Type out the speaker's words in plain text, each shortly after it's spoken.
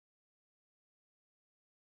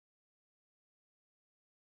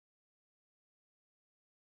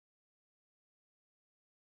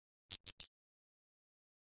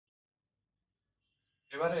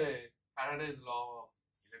এবারে ফ্যারাডেজ law of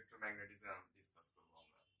electromagnetism discuss করবো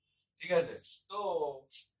আমরা। ঠিক আছে, তো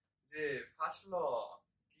যে ফার্স্ট ল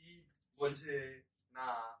কি বলছে না,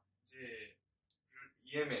 যে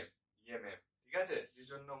ইএমএফ ইএমএফ ঠিক আছে, যে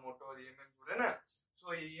জন্য মোটর ইএমএফ ঘুরে না, তো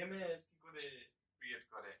ইএমএফ কি করে ক্রিয়েট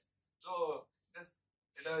করে। তো এটা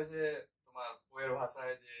এটা হচ্ছে তোমার বইয়ের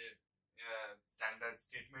ভাষায় যে স্ট্যান্ডার্ড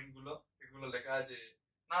স্টেটমেন্ট গুলো সেগুলো লেখা আছে।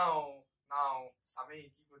 নাও নাও আমি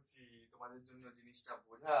কি করছি, তোমাদের জন্য জিনিসটা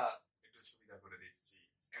বোঝা একটু সুবিধা করে দিচ্ছি,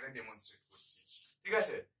 এটা ডেমনস্ট্রেট করছি। ঠিক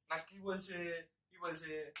আছে না, কি বলছে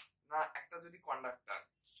না, একটা যদি কন্ডাক্টর,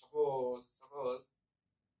 সাপোজ সাপোজ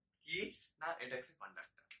কি না, এটা একটা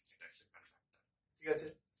কন্ডাক্টর, ঠিক আছে,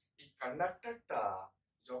 এই কন্ডাক্টরটা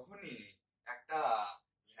যখনই একটা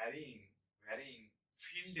ভ্যারিং ভ্যারিং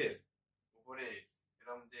ফিল্ডের উপরে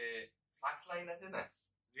এরকম যে ফ্লাক্স লাইন আছে না,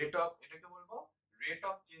 রেট অফ, এটাকে বলবো rate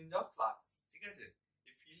of change of flux. ঠিক আছে,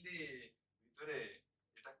 এই ফিল্ডে ভিতরে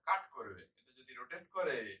এটা কাট করবে, এটা যদি রোটেট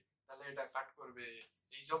করে তাহলে এটা কাট করবে।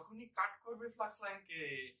 এই যখনই কাট করবে ফ্লাক্স লাইনকে,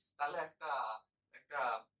 তাহলে একটা একটা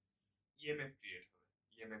ইএমএফ ক্রিয়েট হবে,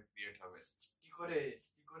 ইএমএফ ক্রিয়েট হবে। কি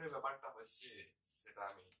করে ব্যাপারটা হচ্ছে সেটা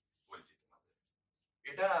আমি বলছি তোমাদের।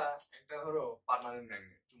 এটা একটা ধরো পার্মানেন্ট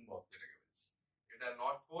ম্যাগনেট, চুম্বক যেটাকে বলছি, এটা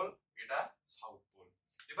নর্থ পোল, এটা সাউথ পোল।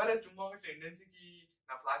 এবারে চুম্বকের টেন্ডেন্সি কি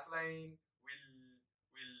না, flux line will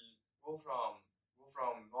will go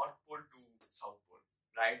from north pole two south pole,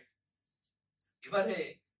 right. এবারে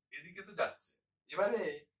এদিকে তো যাচ্ছে, এবারে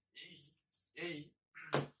এই এই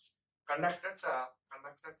কন্ডাক্টরটা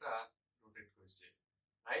রোটেট করছে,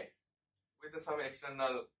 right, with some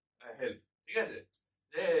external help. ঠিক আছে,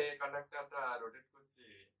 যে কন্ডাক্টরটা রোটেট করছে,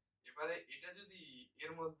 এবারে এটা যদি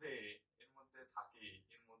এর মধ্যে থাকে,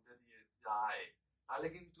 এর মধ্যে দিয়ে যায়, তাহলে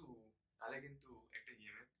কিন্তু একটা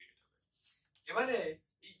ইএমএফ ক্রিয়েট হবে। এবারে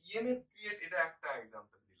এই ইএমএফ ক্রিয়েট, এটা একটা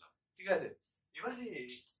এক্সাম্পল দিলাম। ঠিক আছে,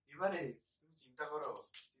 এবারে তুমি চিন্তা করো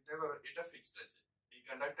এটা ফিক্সড আছে, এই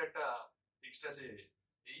কন্ডাক্টরটা ফিক্সড আছে,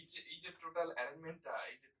 এই যে টোটাল অ্যারেঞ্জমেন্টটা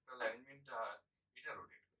এটা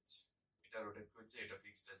রোটেট করছে, এটা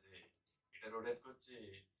ফিক্সড আছে, এটা রোটেট করছে,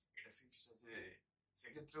 এটা ফিক্সড আছে,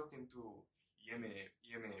 সেক্ষেত্রেও কিন্তু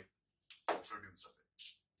ইএমএফ প্রডিউস হবে।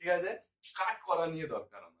 ঠিক আছে, কাট করা নিয়ে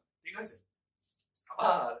দরকার আমার। ঠিক আছে,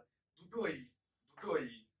 আবার দুটোই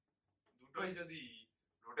যদি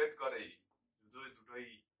রোটেট করে,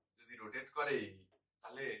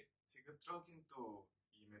 তাহলে সেক্ষেত্রেও কিন্তু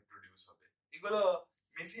ইএমএফ প্রডিউস হবে। এগুলো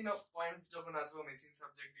মেশিন অফ পয়েন্ট যখন আসবো, মেশিন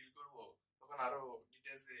সাবজেক্ট ডিল করবো, তখন আরো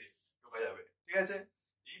ডিটেলসে ঢোকা যাবে। ঠিক আছে,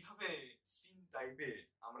 এইভাবে তিন টাইপে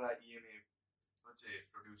আমরা ইএমএফ হচ্ছে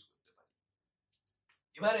প্রডিউস করতে পারি।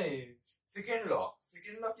 এবারে সেকেন্ড ল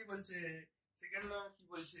কি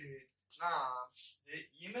বলছে, না, যে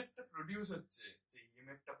ইএমএফটা প্রডিউস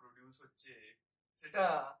হচ্ছে, সেটা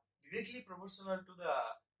directly proportional to the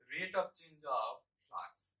rate of change of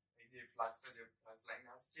flux. এই যে ফ্লাক্সটা, যে ফ্লাক্স লাইন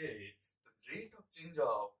আসছে, rate of change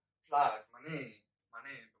of flux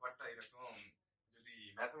মানে ব্যাপারটা এরকম, যদি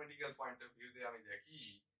ম্যাথমেটিক্যাল পয়েন্ট অফ ভিউ দিয়ে আমি দেখি,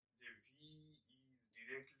 যে V is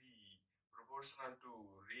directly proportional to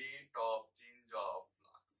rate of change of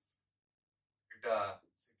flux, এটা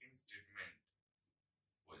সেকেন্ড স্টেটমেন্ট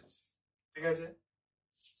বলছে। ঠিক আছে,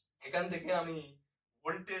 এখান থেকে আমি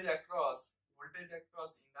ভোল্টেজ অ্যাক্রস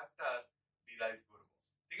ইন্ডাক্টর ডিরাইভ করব।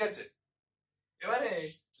 ঠিক আছে, এবারে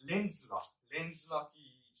লেন্স ল কি,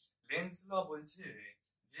 লেন্স ল বলছে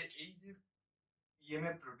যে এই যে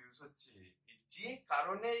ইএমএফ প্রডিউস হচ্ছে, যে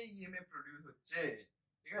কারণে ইএমএফ প্রডিউস হচ্ছে,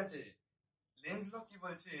 ঠিক আছে, লেন্স ল কি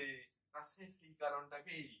বলছে না, সেই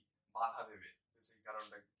কারণটাকেই বাধা দেবে, সেই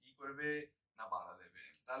কারণটাকে কি করবে না, বাধা দেবে।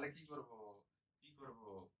 তাহলে কি করব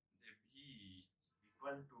যে V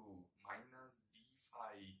equal to minus D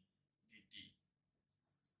phi DT.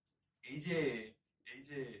 এই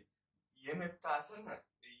যে ইএমএফটা আছে না,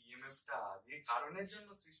 এই ইএমএফটা যে কারণের জন্য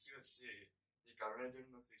সৃষ্টি হচ্ছে,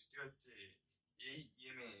 এই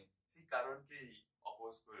ইএমএফ সেই কারণকেই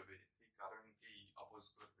অপোজ করবে,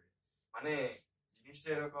 মানে জিনিসটা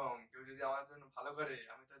এরকম, কেউ যদি আমার জন্য ভালো করে,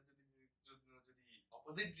 আমি তার যদি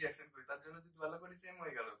অপোজিট রিয়াকশন করি, তার জন্য যদি ভালো করি সেম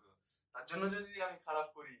হয়ে গেল, তো তার জন্য যদি আমি খারাপ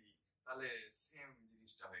করি তাহলে সেম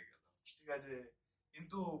জিনিসটা হয়ে গেল। ঠিক আছে,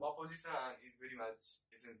 কিন্তু opposition is very much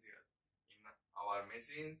essential in our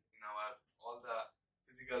machines, in our all the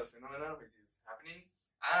physical phenomena which is happening,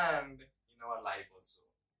 and in our life also.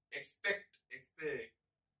 Expect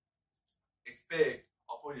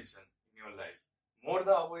opposition in your life. More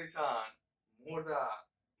the opposition, more the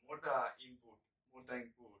input,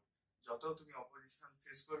 যত তুমি opposition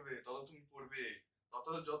face করবে, তত তুমি পড়বে,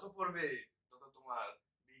 যত পড়বে তত তোমার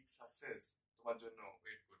বিগ সাকসেস তোমার জন্য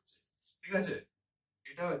ওয়েট করছে। ঠিক আছে,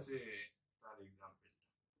 এটা হচ্ছে তার এক্সাম্পল।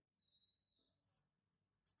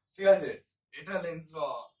 ঠিক আছে, এটা লেন্স ল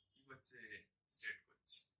কি করছে, স্টেট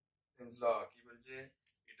করছে। লেন্স ল কি বলছে,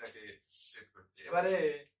 এটাকে স্টেট করছে। এবারে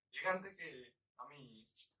এখান থেকে আমি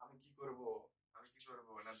আমি কি করব,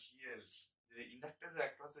 না ভিএল যে ইন্ডাক্টরের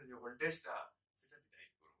অ্যাক্রসে যে ভোল্টেজটা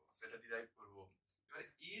সেটা ডিরাইভ করব। এবারে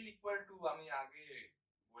এল ইকুয়াল টু আমি আগে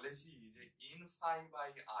বলেছি যে এন ফাই বাই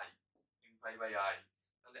আই,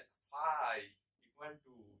 তাহলে phi equal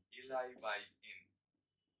to L I by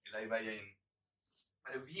N,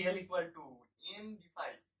 মানে VL equal to N D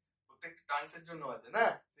phi, প্রত্যেকটা টার্মসের জন্য আছে না,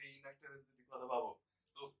 সেই ইন্ডাক্টরের যদি কথা ভাবো,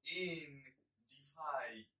 তো এন ডি ফাই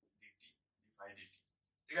ডিটি,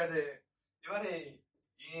 ঠিক আছে। এবারে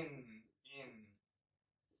N N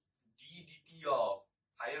D DT of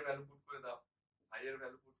phi এর ভ্যালু পুট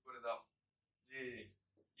করে দাও, যে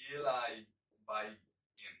এল আই বাই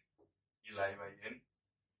এন,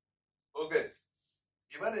 ওকে।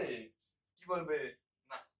 এবারে কি বলবে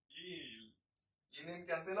না, এল এন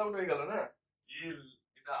ক্যান্সেল আউট হয়ে গেল না, এল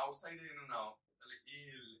এটা আউটসাইডে এনে নাও, তাহলে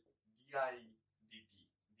এল DI DT,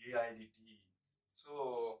 so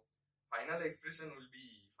final expression will be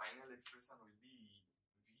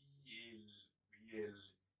VL L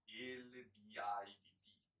DI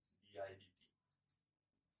DT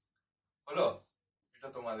হলো। এটা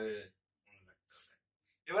তোমাদের মনে রাখতে হবে।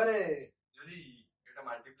 এবারে যদি এটা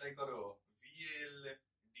মাল্টিপ্লাই করো, VL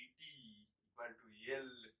DT equal to L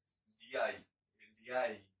DI,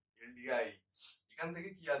 এখান থেকে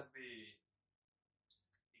কি আসবে,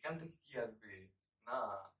 না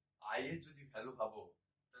আই এর যদি ভ্যালু ভাবো,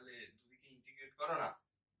 তাহলে দুদিকে ইন্টিগ্রেট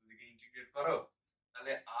করো,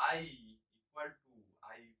 তাহলে I equal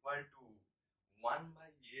to 1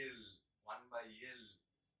 by L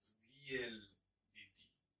VL DT,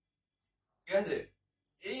 ঠিক আছে।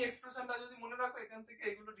 এই এক্সপ্রেশনটা যদি মনে রাখো, এখান থেকে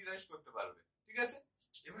এগুলো ডিরাইভ করতে পারবে, ঠিক আছে।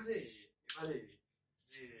 এবারে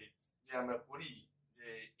যে যে আমরা পড়ি যে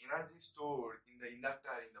energy store in the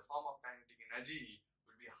inductor in the form of kinetic energy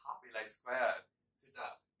will be half L I square, সেটা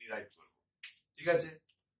ডিরাইভ করব, ঠিক আছে।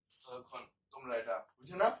 ততক্ষণ তোমরা এটা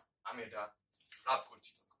বুঝে নাও, আমি এটা রাব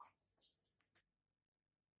করছি ততক্ষণ।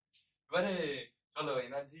 এবারে চলো,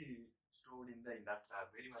 energy store in the inductor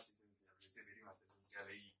very much essential,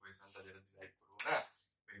 এই ইকুয়েশনটা যেটা ডিরাইভ করবো না,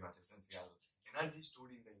 very much essential. Energy store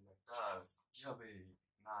in the inductor কি হবে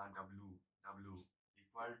না, W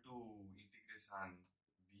equal to integration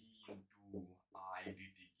V into I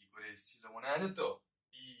DT, কি করে এসেছিল মনে আছে তো,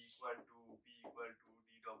 P equal to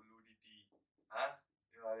dW dt, হ্যাঁ।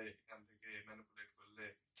 এবারে এখান থেকে ম্যানিপুলেট করলে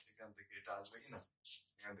এখান থেকে এটা আসবে কিনা,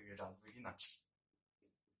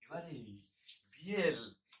 এবারে ভিএল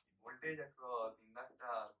ভোল্টেজ অ্যাক্রস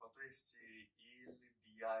ইন্ডাক্টর কত এসছে, এল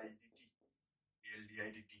ডিআই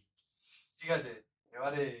ডিটি, ঠিক আছে।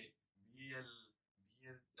 এবারে ভিএল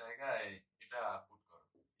জায়গায় এটা পুট করো,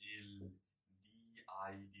 এল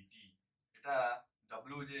ডিআই ডিটি, এটা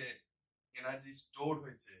ডব্লিউ যে এনার্জি স্টোর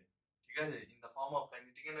হয়েছে, ঠিক আছে, in the form of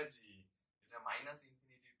kinetic energy, এটা মাইনাস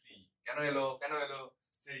ইনফিনিটি কেন এলো,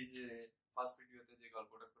 সেই যে ফার্স্ট ভিডিওতে যে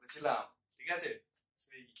গল্পটা করেছিলাম, ঠিক আছে,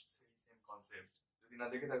 সেই সেম কনসেপ্ট, যদি না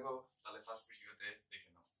দেখে থাকো তাহলে ফার্স্ট ভিডিওতে দেখে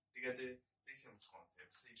নাও, ঠিক আছে। সেই সেম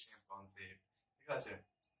কনসেপ্ট, ঠিক আছে।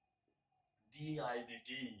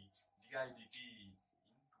 DIDT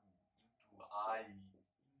into I into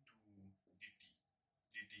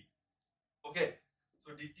DT, okay. So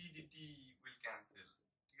DT will cancel,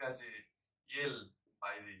 ঠিক আছে, এল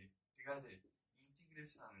বাইরে, ঠিক আছে,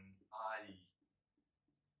 integration I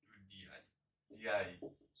two DI,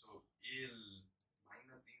 so L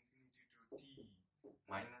minus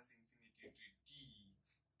infinity two টি,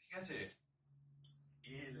 ঠিক আছে,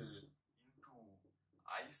 এল into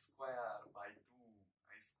I square by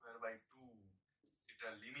two, এটা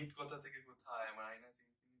লিমিট কোথা থেকে কোথায়, মাইনাস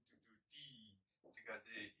ইনফিনিটি টু টি, ঠিক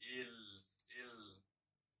আছে। এল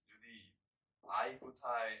যদি আই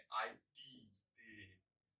কোথায়, আইটি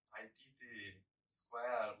তে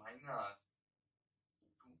স্কয়ার মাইনাস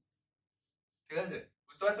টু, ঠিক আছে,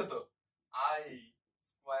 বুঝতে পারছো তো, I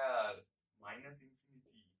square minus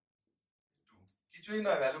infinity two, কিছুই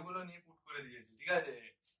নয়, ভ্যালুগুলো নিয়ে পুট করে দিয়েছি, ঠিক আছে।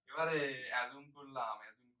 এবারে অ্যাজুম করলাম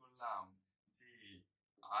যে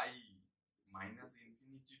আই মাইনাস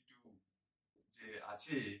ইনফিনিটি টু যে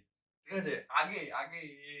আছে, ঠিক আছে। আগে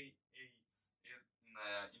এই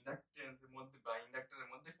ইন্ডাক্টেন্সের মধ্যে বা ইন্ডাক্টরের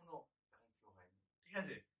মধ্যে কোনো কারেন্ট ফ্লো হয়নি, ঠিক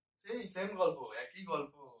আছে। সেই সেম গল্প, একই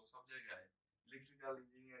গল্প সব জায়গায়, ইলেকট্রিক্যাল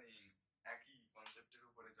ইঞ্জিনিয়ারিং একই কনসেপ্টের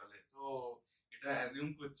উপরে চলে। তো এটা অ্যাজিউম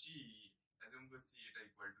করছি এটা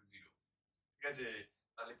ইকুয়াল টু 0, ঠিক আছে।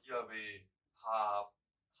 তাহলে কি হবে, হাফ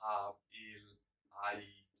এল আই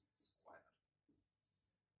স্কয়ার,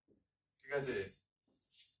 ঠিক আছে।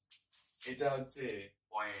 এটা হচ্ছে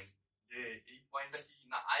পয়েন্ট, যে এই পয়েন্টটা কি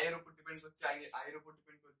না আই এর উপর ডিপেন্ড করছে, আই এর উপর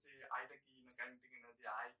ডিপেন্ড করছে আইটা কি না kinetic energy,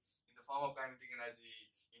 I in the form of kinetic energy,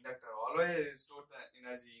 inductor always store the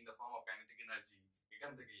energy in the form of kinetic energy.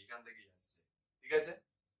 এখান থেকেই আসছে। ঠিক আছে,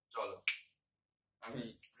 চলো আমি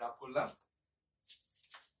রাপ করলাম।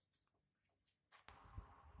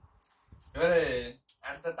 এবারে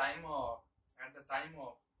অ্যাট দ্য টাইম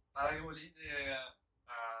অফ তার আগে বলি যে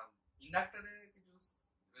ইন্ডাক্টরে কিছু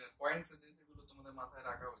পয়েন্টস আছে যেগুলো তোমাদের মাথায়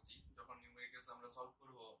রাখা উচিত, যখন নিউমেরিক্যালস আমরা সলভ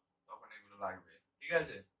করব তখন এগুলো লাগবে। ঠিক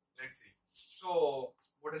আছে, লেটস সি। সো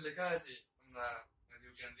বোর্ডে লেখা আছে, তোমরা as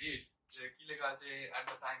you can read, যে কি লেখা আছে, at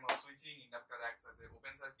the time of switching inductor acts as a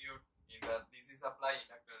open circuit, in the DC supply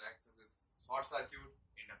inductor acts as a short circuit,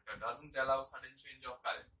 inductor doesn't allow sudden change of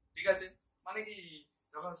current। ঠিক আছে, মানে কি,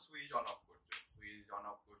 যখন switch on of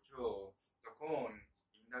করছো তখন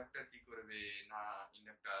inductor কি করবে না,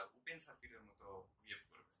 ইন্ডাক্টর ওপেন সার্কিটের মতো বিহেভ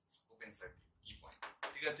করবে, ওপেন সার্কিট কি পয়েন্ট।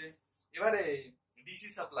 ঠিক আছে, এবারে ডিসি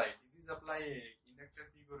সাপ্লাই ইন্ডাক্টর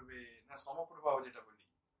কি করবে না, সমপ্রবাহ যেটা বলি।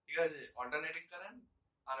 ঠিক আছে, অল্টারনেটিং কারেন্ট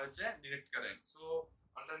আর হচ্ছে direct current. So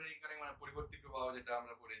alternating current মানে পরিবর্তী প্রবাহ, যেটা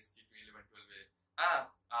আমরা পড়ে এসেছি 11-12 এ। হ্যাঁ,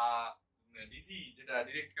 ডিসি যেটা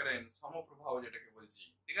ডিরেক্ট কারেন্ট, সমপ্রবাহ যেটাকে বলছি।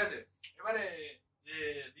 ঠিক আছে, এবারে যে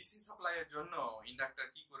ডিসি সাপ্লাই এর জন্য ইন্ডাক্টর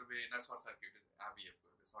কি করবে না, শর্ট সার্কিট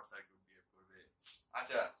বিহেভ করবে।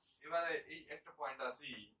 আচ্ছা, এবারে এই একটা পয়েন্ট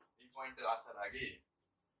আসি, এই পয়েন্টে আসার আগে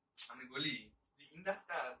আমি বলি যে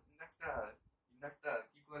ইন্ডাক্টর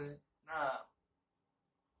কি করে না,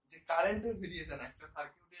 যে কারেন্টের ভেরিয়েশন, একটা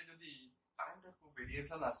সার্কিটে যদি কারেন্টের খুব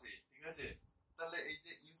ভেরিয়েশন আসে, ঠিক আছে, তাহলে এই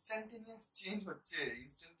যে ইনস্ট্যান্টেনিয়াস চেঞ্জ হচ্ছে,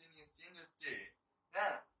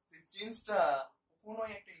 হ্যাঁ, সেই চেঞ্জটা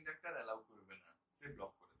কোনোই একটা ইন্ডাক্টর অ্যালাউ করবে না, সে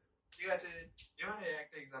ব্লক করে দেবে। ঠিক আছে, এবারে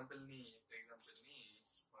একটা এক্সাম্পল নিই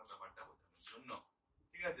ব্যাপারটা বোঝানোর জন্য।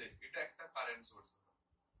 ঠিক আছে, এটা একটা কারেন্ট সোর্স,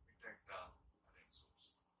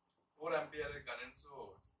 4 অ্যাম্পিয়ারের কারেন্ট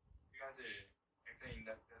সোর্স। ঠিক আছে, একটা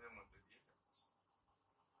ইন্ডাক্টরের মধ্যে দিয়ে যাচ্ছে।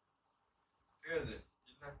 ঠিক আছে,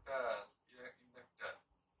 ইন্ডাক্টর,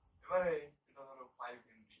 এবারে এটা ধরো 5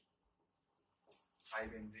 হেনরি।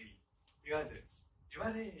 ঠিক আছে,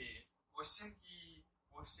 এবারে কোশ্চেন কি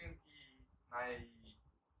না, এই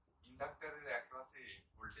ইন্ডাক্টরের অ্যাক্রসে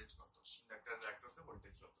ভোল্টেজ কত,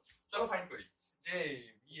 চলো ফাইন্ড করি। যে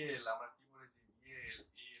ভিএল আমরা কি বলেছি, ভিএল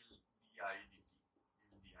এল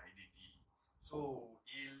ডিআইডিটি। সো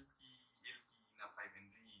এল কি না 5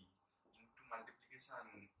 Henry into multiplication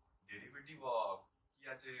derivative of কি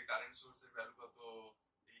আছে, কারেন্ট সোর্সের ভ্যালু কত,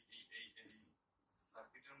 এই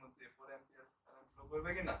সার্কিটের মধ্যে 4 অ্যাম্পিয়ার কারেন্ট ফ্লো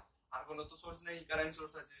করবে কিনা, আর কোনো তো সোর্স নেই, কারেন্ট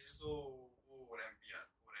সোর্স আছে, সো 4 অ্যাম্পিয়ার।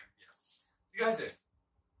 ঠিক আছে,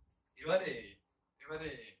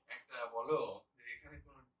 এবারে একটা বলো যে এখানে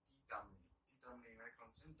কোনো টি টার্ম নেই, মানে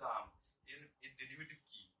কনস্ট্যান্ট টার্ম, এর ডেরিভেটিভ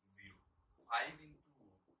কি 0, 5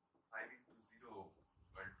 into 0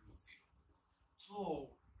 equal to 0। So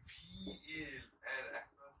VL এর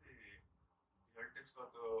অ্যাক্রসে ভোল্টেজ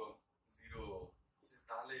কত, 0।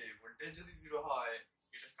 তাহলে ভোল্টেজ যদি 0 হয়,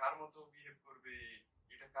 এটা কার মতো বিহেভ করবে,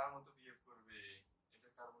 এটা কার মতো বিহেভ করবে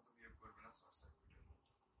না, শর্ট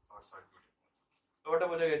সার্কিটের মতো। তো ওটা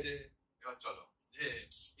বোঝা গেছে। এবার চলো যে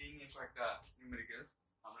এই নিয়ে কয়েকটা নিউমেরিক্যাল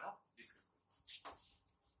আমরা ডিসকাস করি।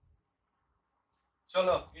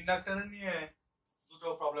 চলো ইন্ডাক্টর নিয়ে দুটো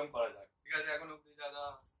প্রবলেম করা যাক। ঠিক আছে, এখন অবধি যা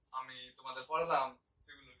আমি তোমাদের পড়ালাম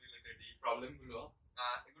সেগুলো রিলেটেড, এই প্রবলেম গুলো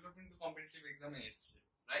এগুলো কিন্তু কম্পিটিটিভ এক্সামে এসেছে,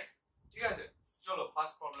 রাইট? ঠিক আছে, চলো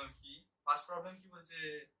ফার্স্ট প্রবলেম কি বলছে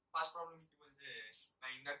না,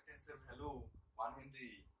 ইন্ডাক্টেন্সের ভ্যালু 1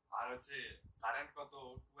 হেনরি আর হচ্ছে কারেন্ট কত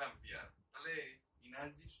 2 অ্যাম্পিয়ার, তাহলে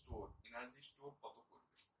এনার্জি স্টোর কত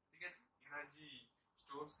করবে। ঠিক আছে, এনার্জি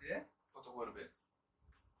স্টোর সে কত করবে।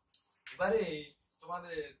 এবারে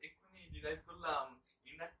তোমাদের এক্ষুনি ডিরাইভ করলাম,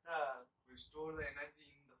 inductor will store the energy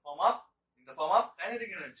in the form of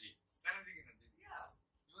kinetic energy। Yeah,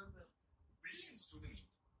 you are the brilliant student।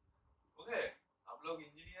 Okay, आप लोग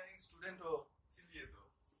इंजीनियरिंग स्टूडेंट हो, इसीलिए तो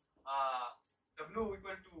W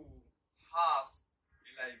equal to half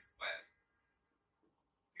Li square।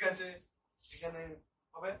 ঠিক আছে, এখানে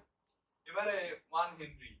হবে এবারে 1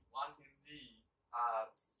 হেনরি আর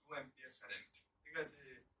 2 অ্যাম্পিয়ার কারেন্ট। ঠিক আছে,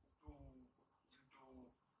 2 ইনটু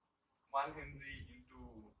 1 হেনরি ইনটু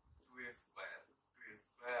 2 স্কয়ার,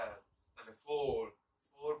 তাহলে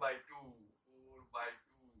 4 বাই 2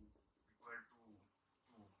 ইকুয়াল টু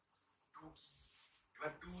 2 কি,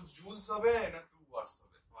 এবার 2 জুলস হবে না 2 ওয়াটস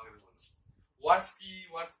হবে, তোমাকে তো বলবো। ওয়াটস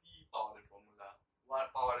কি পাওয়ারের ফর্মুলা,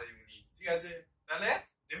 পাওয়ারের ইউনিট। ঠিক আছে, তাহলে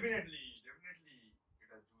ডেফিনেটলি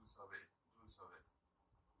এটা জুলস হবে।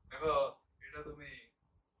 দেখো এটা তুমি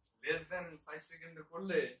লেস দেন 5 সেকেন্ডে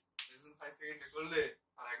করলে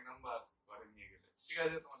আর 1 নাম্বার ঘরে নিয়ে গেলে। ঠিক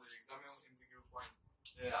আছে, তোমাদের এক্সামে এমসিকিউ পয়েন্ট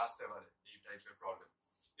আসতে পারে এই টাইপের প্রবলেম।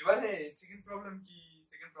 এবারে সেকেন্ড প্রবলেম কি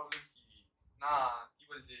না কি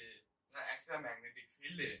বলছে না একটা ম্যাগনেটিক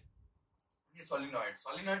ফিল্ডে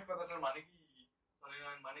সলিনয়েড কথাটার মানে কি,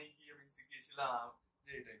 সলিনয়েড মানে কি আমি শিখিয়েছিলাম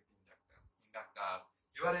যে এটা একটি ইন্ডাক্টর।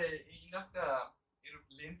 এবারে এই ইন্ডাক্টর এর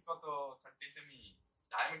লেন্থ কত 30 সেমি,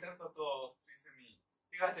 ডায়ামিটার কত 3 সেমি,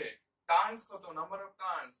 ঠিক আছে। টার্নস কত, নাম্বার অফ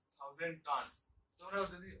টার্নস 1000 টার্নস। তোমরা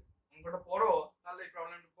যদি অঙ্কটা পড়ো তাহলে এই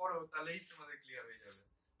প্রবলেমটা পড়ো তাহলেই তোমাদের ক্লিয়ার হয়ে যাবে।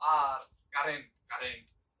 আর কারেন্ট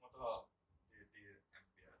কত যে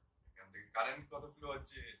অ্যাম্পিয়ার, এখান থেকে কারেন্ট কত ফ্লো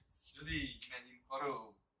হচ্ছে যদি ইমাজিন করো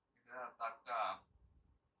এটা তারটা,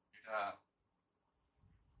 এটা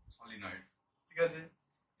সলিনয়েড, ঠিক আছে।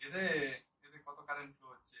 এতে এতে কত কারেন্ট ফ্লো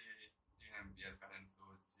হচ্ছে 10 অ্যাম্পিয়ার কারেন্ট ফ্লো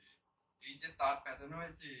হচ্ছে। এই যে তার প্যাটার্ন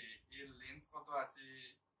হয়েছে এর লেন্থ কত আছে,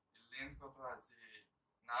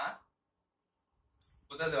 না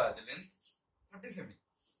কোথায় দেওয়া আছে লেন্থ 30 সেমি,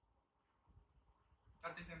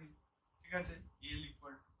 ঠিক আছে। এল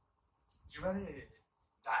ইকুয়াল টু, এবারে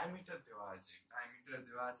ডায়ামিটার দেওয়া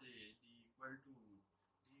আছে ডি ইকুয়াল টু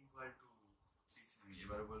 3 সেমি।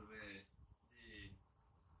 এবারে বলবে যে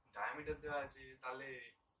ডায়ামিটার দেওয়া আছে তাহলে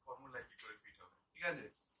ফর্মুলা কি করে ফিট হবে, ঠিক আছে।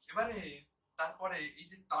 এবারে তারপরে এই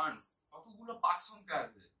যে টার্নস কতগুলো পাক সংখ্যা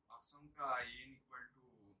আছে, n ইকুয়াল টু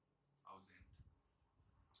 1000,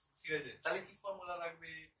 ঠিক আছে। তাহলে কি ফর্মুলা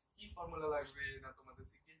লাগবে না তোমাদের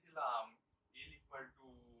শিখিয়েছিলাম l equal to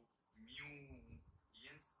mu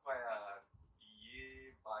n square a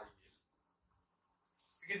by l,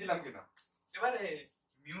 শিখেছিলাম কিনা। এবারে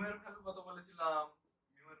মিউ এর ভ্যালু কত বলেছিলাম,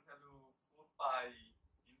 মিউ এর value 4 pi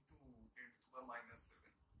into 10 two the minus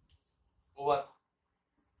 7 over.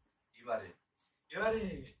 এবারে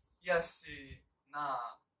কি আসছে না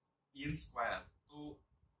n স্কয়ার, তো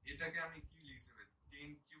এটাকে আমি কি লিখতে পারি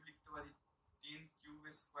 10 কিউব লিখতে পারি। 10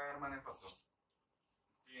 কিউবের স্কয়ার মানে কত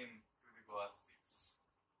 10 টু দি পাওয়ার 6,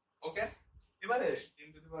 ওকে। এবারে 10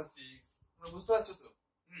 টু দি পাওয়ার 6 তোমরা বুঝতে পারছো তো,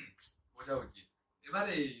 বোঝা উচিত।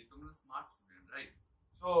 এবারে তোমরা smart student, right.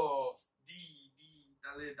 So D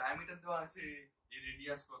তাহলে ডায়ামিটার দেওয়া আছে, এর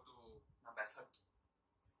রেডিয়াস কত না ব্যাসার্ধ,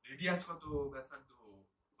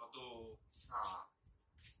 কত না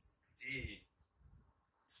যে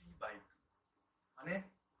 3/2 মানে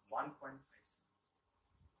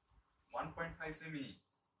 1.5 সেমি।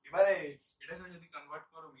 এবারে এটাকে যদি কনভার্ট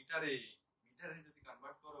করো মিটারে যদি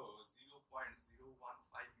কনভার্ট করো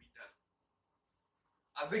 0.015 মিটার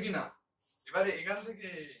আসবে কিনা। এবারে এখান থেকে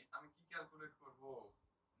আমি কি ক্যালকুলেট করব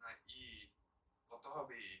না ই কত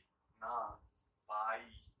হবে না পাই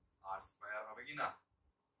আর স্কয়ার হবে কিনা,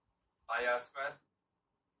 পাই আর স্কয়ার,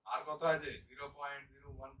 আর কত আছে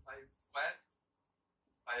 0.015 স্কয়ার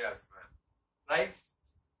পাই আর স্কয়ার, রাইট।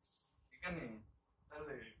 এখানে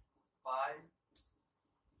তাহলে পাই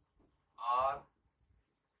আর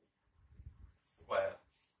স্কয়ার,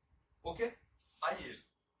 ওকে, বাই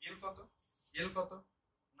এল কত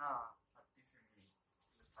না 30 সেমি,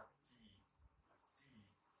 30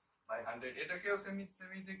 বাই 100, এটাকেও সেমি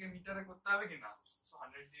থেকে মিটারে করতে হবে কিনা, সো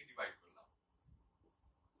 100 দিয়ে ডিভাইড করলাম,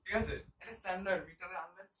 ঠিক আছে। এটা স্ট্যান্ডার্ড, মিটারে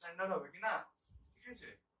আনলে স্ট্যান্ডার্ড হবে কিনা, ঠিক আছে।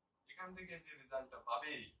 এখান থেকে যে রেজাল্টটা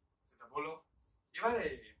পাবে সেটা বলো।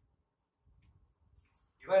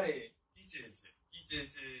 এবারে কি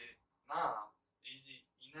চেয়েছে না এই যে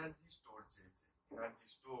এনার্জি স্টোর চেয়েছে, এনার্জি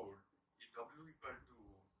স্টোর এই W equal to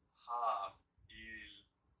half L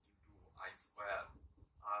into I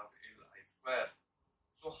square,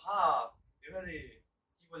 so half. এবারে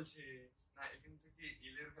কি বলছে না এখান থেকে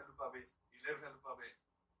L এর ভ্যালু পাবে,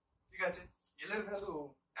 ঠিক আছে। L এর ভ্যালু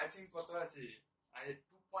আই থিংক কত আছে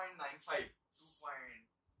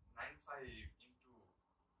 2.95 into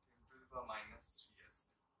 10 to the power minus 3 আছে,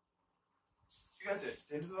 ঠিক আছে।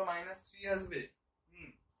 10 টু দি পাওয়ার মাইনাস 3 আসবে,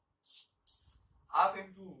 half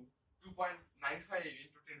into 2.95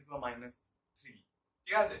 into 10 to the power minus 3,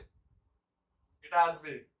 ঠিক আছে। এটা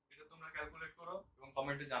আসবে, এটা তোমরা ক্যালকুলেট করো এবং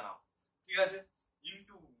কমেন্টে জানাও, ঠিক আছে।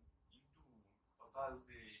 ইনটু কত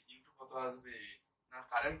আসবে না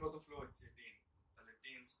কারেন্ট কত ফ্লো হচ্ছে 10, তাহলে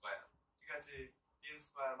 10 স্কয়ার, ঠিক আছে। 10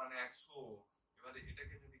 স্কয়ার মানে 100। এবারে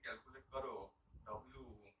এটাকে যদি ক্যালকুলেট করো W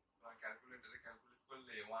তোমার ক্যালকুলেটরে ক্যালকুলেট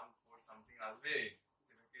করলে 14 সামথিং আসবে,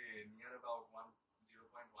 সেটাকে নিয়ার অ্যাবাউট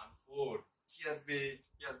 0.14 কি আসবে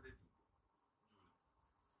জুল।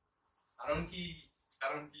 কারণ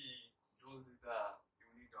কি joule is the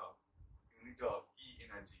unit of কি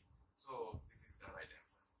energy. So this is the right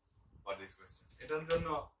answer for this question. এটার জন্য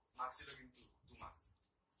মার্কস ছিল কিন্তু 2 মার্কস।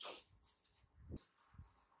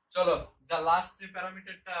 চলো যা লাস্ট যে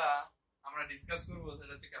প্যারামিটারটা আমরা ডিসকাস করব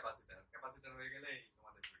সেটা হচ্ছে ক্যাপাসিটর হয়ে গেলেই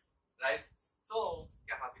তোমাদের রাইট। সো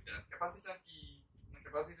ক্যাপাসিটর কি,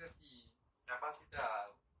 capacitor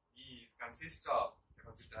is consist of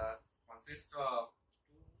capacitor consist of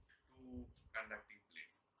two conducting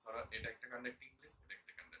plates. ধরো এটা একটা কন্ডাক্টিং প্লেট, এটা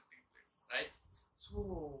একটা কন্ডাক্টিং প্লেটস, রাইট? সো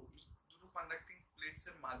এই দুটো কন্ডাক্টিং প্লেটস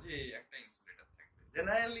এর মাঝে একটা ইনসুলেটর থাকবে।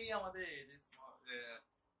 জেনারেলি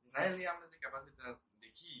আমরা যে ক্যাপাসিটর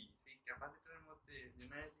দেখি, সেই ক্যাপাসিটরের মধ্যে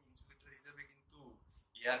জেনারেলি ইনসুলেটর হিসেবে কিন্তু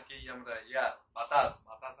এয়ারকেই আমরা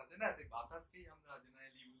বাতাস আছে না, সেই বাতাসকেই আমরা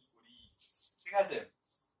জেনারেলি ইউজ করি, ঠিক আছে?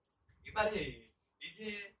 এবারে এই যে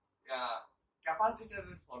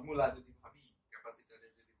ক্যাপাসিটরের ফর্মুলা যদি ভাবি,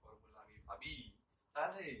 আমি ভাবি,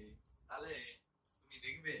 তাহলে তুমি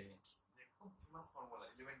দেখবে যে খুব ফেমাস ফর্মুলা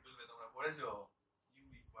 11-12 তোমরা পড়েছো, U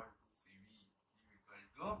ইকুয়াল টু CV,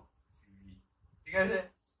 ঠিক আছে?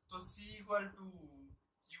 তো C equal to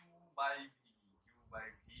Q by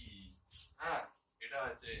V, হ্যাঁ, এটা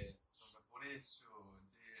হচ্ছে তোমরা পড়ে এসছো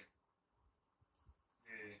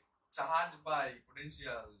যে charge by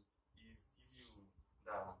potential is give you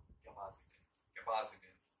the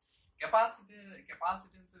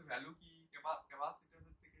capacitance এর ভ্যালু কি?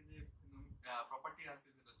 ক্যাপাসিটেন্সের থেকে যে প্রপার্টি আছে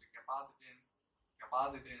সেটা হচ্ছে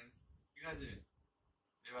ক্যাপাসিটেন্স, ঠিক আছে?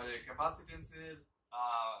 এবারে ক্যাপাসিটেন্সের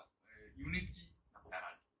ইউনিট কি? না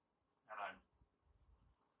ফ্যারাড,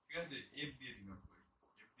 ঠিক আছে? এফ দিয়ে ডিনোট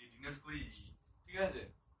করি, ঠিক আছে?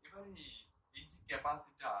 এবারে এই যে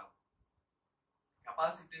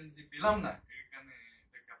ক্যাপাসিটেন্স যে পেলাম না এখানে,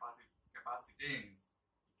 capacitance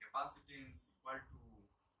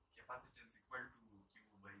equal to Q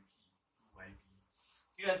by V,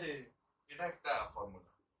 ঠিক আছে? এটা একটা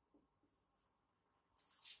ফর্মুলা।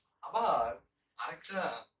 আবার আরেকটা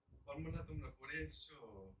ফর্মুলা তোমরা পড়ে এসছো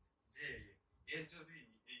যে এর যদি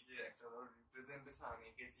এই যে একটা ধরো রিপ্রেজেন্টেশন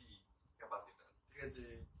এঁকেছি ক্যাপাসিটর, ঠিক আছে?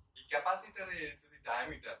 এই ক্যাপাসিটরের যদি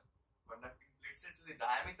ডায়ামিটার, কন্ডাক্টিং প্লেটস এর যদি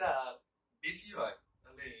ডায়ামিটার বেশি হয়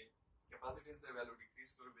তাহলে ক্যাপাসিটেন্সের ভ্যালু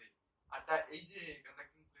ডিক্রিজ করবে। আর এই যে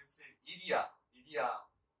কন্ডাক্টিং প্লেটস এর এরিয়া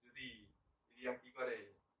যদি কি করে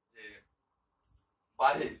যে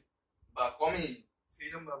বাড়ে বা কমে,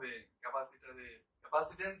 সেইরকম ভাবে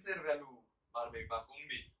ক্যাপাসিটেন্সের ভ্যালু বাড়বে বা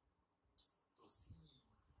কমবে। তো সি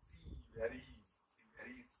ভ্যারিজ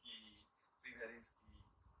কি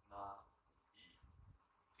না E,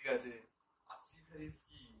 ঠিক আছে? আর সি ভ্যারিজ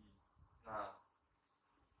কি না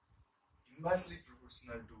inversely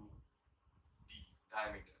proportional to D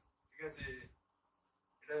diameter, ঠিক আছে?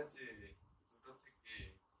 এটা হচ্ছে দুটো থেকে।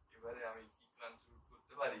 এবারে আমি কি কনক্লুড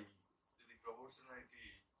করতে পারি, যদি প্রপোর্শনালিটি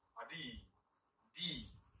আটি ডি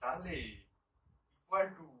তাহলে equal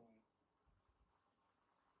to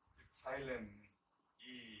epsilon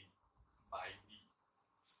A by D.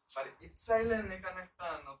 R epsilon এখানে একটা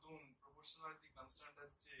নতুন প্রপোর্শনালিটি কনস্ট্যান্ট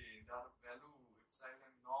আসছে, যার value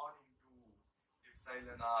epsilon not into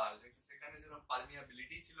epsilon আর। সেখানে যেরকম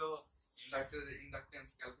পারমিয়াবিলিটি ছিল ইন্ডাকটেন্স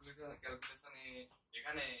ক্যালকুলেশনে,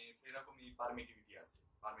 এখানে সেরকমই পারমিটিভিটি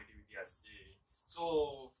আসছে। সো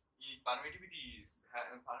এই পারমিটিভিটির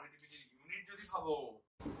ইউনিট যদি ভাবো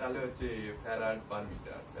তাহলে হচ্ছে ফ্যারাড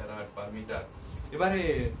পার মিটার। এবারে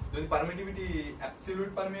যদি পারমিটিভিটি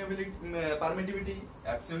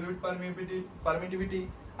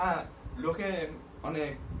লোকে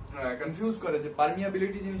অনেক কনফিউজ করে যে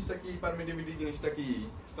পারমিয়াবিলিটি জিনিসটা কি, পারমিটিভিটি জিনিসটা কি।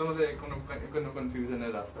 তোমাদের কোনো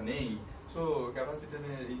কনফিউশনের রাস্তা নেই। সো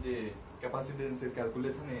ক্যাপাসিটরে এই যে ক্যাপাসিটেন্সের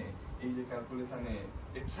ক্যালকুলেশনে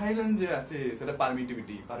এপসাইলন যে আছে সেটা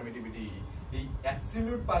পারমিটিভিটি। এই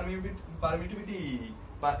অ্যাবসলিউট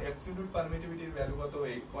পারমিটিভিটির ভ্যালু কত?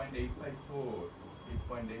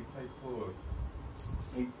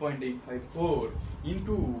 8.854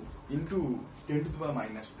 into 10 to the power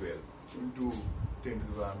minus 12 into 10 to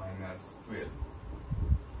the power minus 12।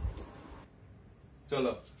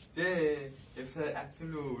 চলো, যে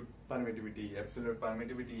অ্যাবসলিউট পারমিটিভিটি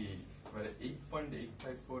মানে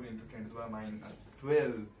 8.854 into 10 to the power minus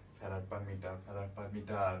 12 farad per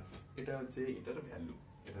metre. এটা হচ্ছে এটার ভ্যালু।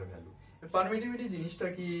 পারমিটিভিটি জিনিসটা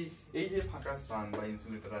কি? এই যে ফাঁকা স্থান বা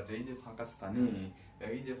ইনসুলেটর আছে, এই যে ফাঁকা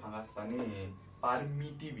স্থানে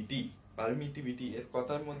পারমিটিভিটি এর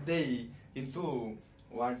কথার মধ্যেই কিন্তু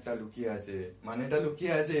ওয়ার্ডটা লুকিয়ে আছে, মানেটা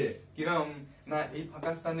লুকিয়ে আছে। কিরম না, এই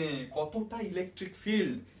ফাঁকা স্থানে কতটা ইলেকট্রিক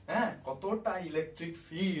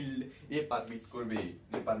ফিল্ড এ পারমিট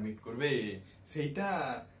করবে সেইটা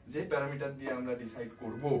যে প্যারামিটার দিয়ে আমরা ডিসাইড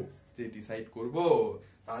করব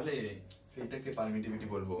তাহলে সেইটাকে পারমিটিভিটি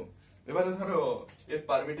বলবো। এবারে ধরো এর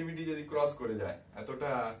পারমিটিভিটি যদি ক্রস করে যায়,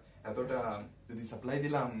 এতটা যদি সাপ্লাই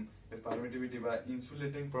দিলাম, এর পারমিটিভিটি বা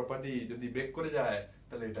ইনসুলেটিং প্রপার্টি যদি ব্রেক করে যায়,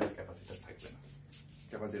 তাহলে এটা ক্যাপাসিটর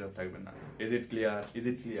থাকবে না। Is it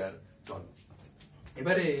clear? চলো,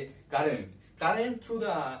 এবারে কারেন্ট থ্রু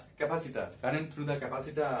দা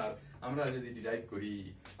ক্যাপাসিটর আমরা যদি ডিরাইভ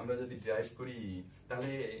করি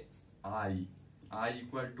তাহলে I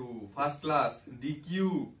equal to first class dq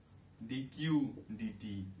dq dt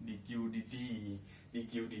dq dt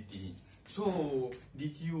dq dt. So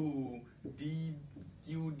dq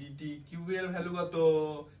dt q এর ভ্যালু কত,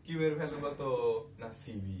 q এর ভ্যালু কত না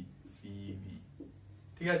cv cv,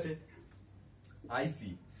 ঠিক আছে, ic,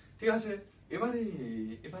 ঠিক আছে। এবারে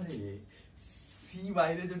এবারে c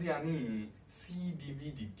বাইরে যদি আনি c dv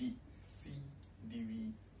dt c dv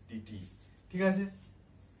dt, ঠিক আছে,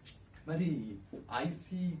 মানে ic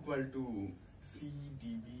equal to c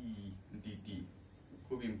dv dt,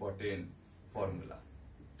 খুব ইম্পর্টেন্ট ফর্মুলা,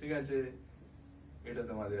 ঠিক আছে, এটা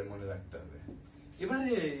তোমাদের মনে রাখতে হবে।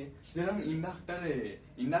 এবারে যেরকম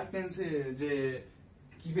ইন্ডাকটেন্সে যে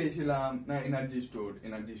কি পেয়েছিলাম না এনার্জি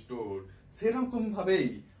স্টোর, সেরকম ভাবেই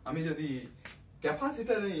আমি যদি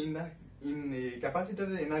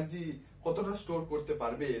ক্যাপাসিটরের এনার্জি কতটা স্টোর করতে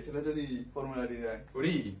পারবে সেটা যদি ফর্মুলা ডিরাইভ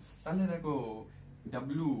করি, তাহলে দেখো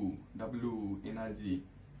W energy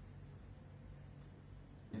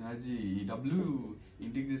W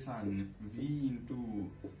integration V into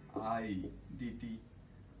I dt,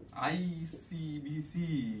 IC VC,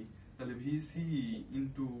 তাহলে VC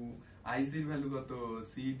ইন্টু IC এর ভ্যালু কত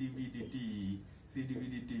C dV dt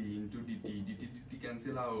into dt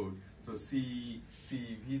cancel out, so C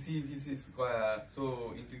VC square, so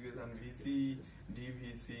integration VC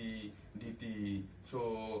dVC dt, so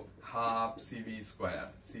half CV square,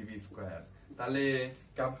 তাহলে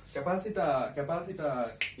capacitor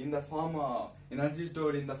in the form of energy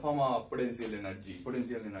stored in the form of potential energy।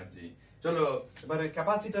 চলো এবারে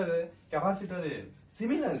ক্যাপাসিটরে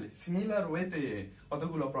similar ওয়েতে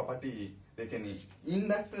কতগুলো property দেখে নি।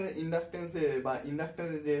 ইন্ডাকটেন্সে বা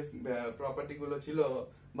ইন্ডাক্টরের যে প্রপার্টি গুলো ছিল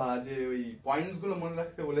বা যে ওই পয়েন্টস গুলো মনে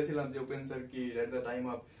রাখতে বলেছিলাম, যে open circuit at the time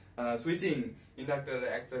of switching inductor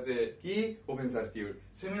acts as a কি open circuit,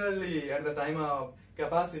 similarly at the time of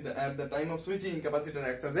capacitor at the time of switching capacitor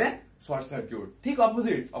acts as a short circuit, ঠিক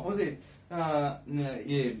opposite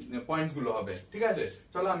points গুলো হবে, ঠিক আছে।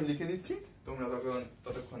 চলো আমি লিখে দিচ্ছি, তোমরা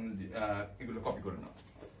ততক্ষণ এগুলো কপি করে নাও।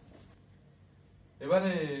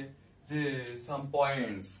 এবারে যে সাম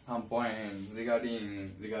পয়েন্টস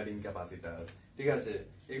রিগার্ডিং ক্যাপাসিটর, ঠিক আছে,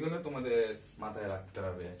 এগুলো তোমাদের মাথায় রাখতে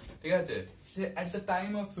হবে, ঠিক আছে, যে at the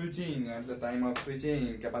time of switching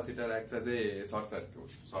capacitor acts as a short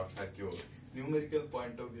circuit, numerical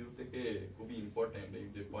point of view থেকে খুবই ইম্পর্টেন্ট এই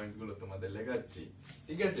যে পয়েন্ট গুলো তোমাদের লেখাচ্ছি,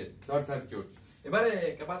 ঠিক আছে, শর্ট সার্কিট। এবারে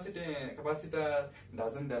ক্যাপাসিটর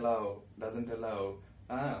ডাজন্ট অ্যালাউ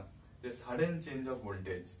যে সাডেন চেঞ্জ অফ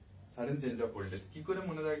ভোল্টেজ, কি করে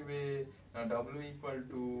মনে রাখবে, W equal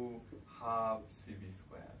to half CV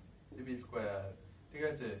square, ঠিক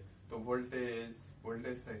আছে, তো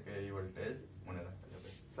ভোল্টেজ থেকে এই ভোল্টেজ মনে রাখতে হবে,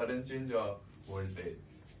 সাডেন চেঞ্জ অফ ভোল্টেজ,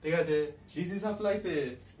 ঠিক আছে। ডিসি সাপ্লাইতে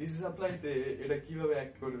এটা কিভাবে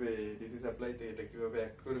অ্যাক্ট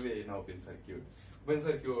করবে, না ওপেন সার্কিট।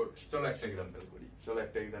 চলো একটা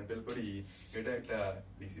এক্সাম্পল করি, এটা একটা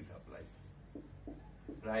ডিসি সাপ্লাই,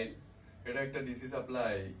 রাইট, এটা একটা ডিসি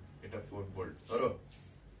সাপ্লাই, এটা 4 ভোল্ট ধরো,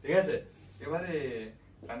 ঠিক আছে। এবারে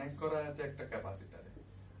কানেক্ট করা আছে একটা ক্যাপাসিটরে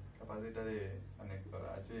কানেক্ট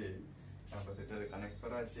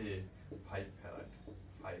করা আছে 5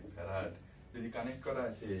 ফ্যারাড যদি কানেক্ট করা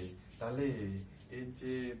আছে, তাহলে এর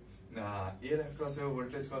যে এর অ্যাক্রসে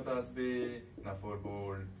ভোল্টেজ কত আসবে না 4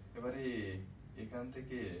 ভোল্ট। এবারে এখান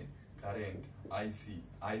থেকে কারেন্ট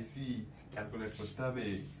আইসি ক্যালকুলেট করতে হবে।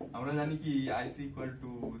 আমরা জানি কি আইসি equal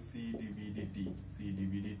to C DV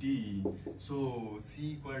DT, so C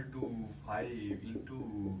equal to 5 into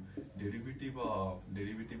derivative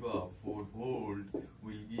of 4 volt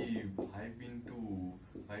will give 5 into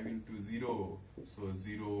 0, so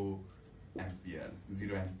 0 ampere,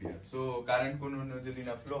 so current কোনো যদি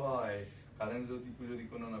না ফ্লো হয়,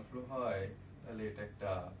 তাহলে এটা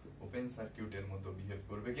একটা ওপেন সার্কিটের মতো বিহেভ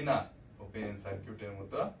করবে কিনা,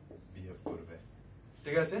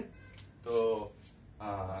 ঠিক আছে। তো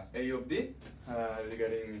এই অবধি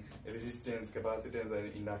রিগার্ডিং রেজিস্ট্যান্স, ক্যাপাসিট্যান্স আর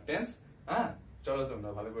ইন্ডাকটেন্স। চলো তোমরা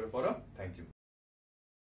ভালো করে পড়ো, থ্যাংক ইউ।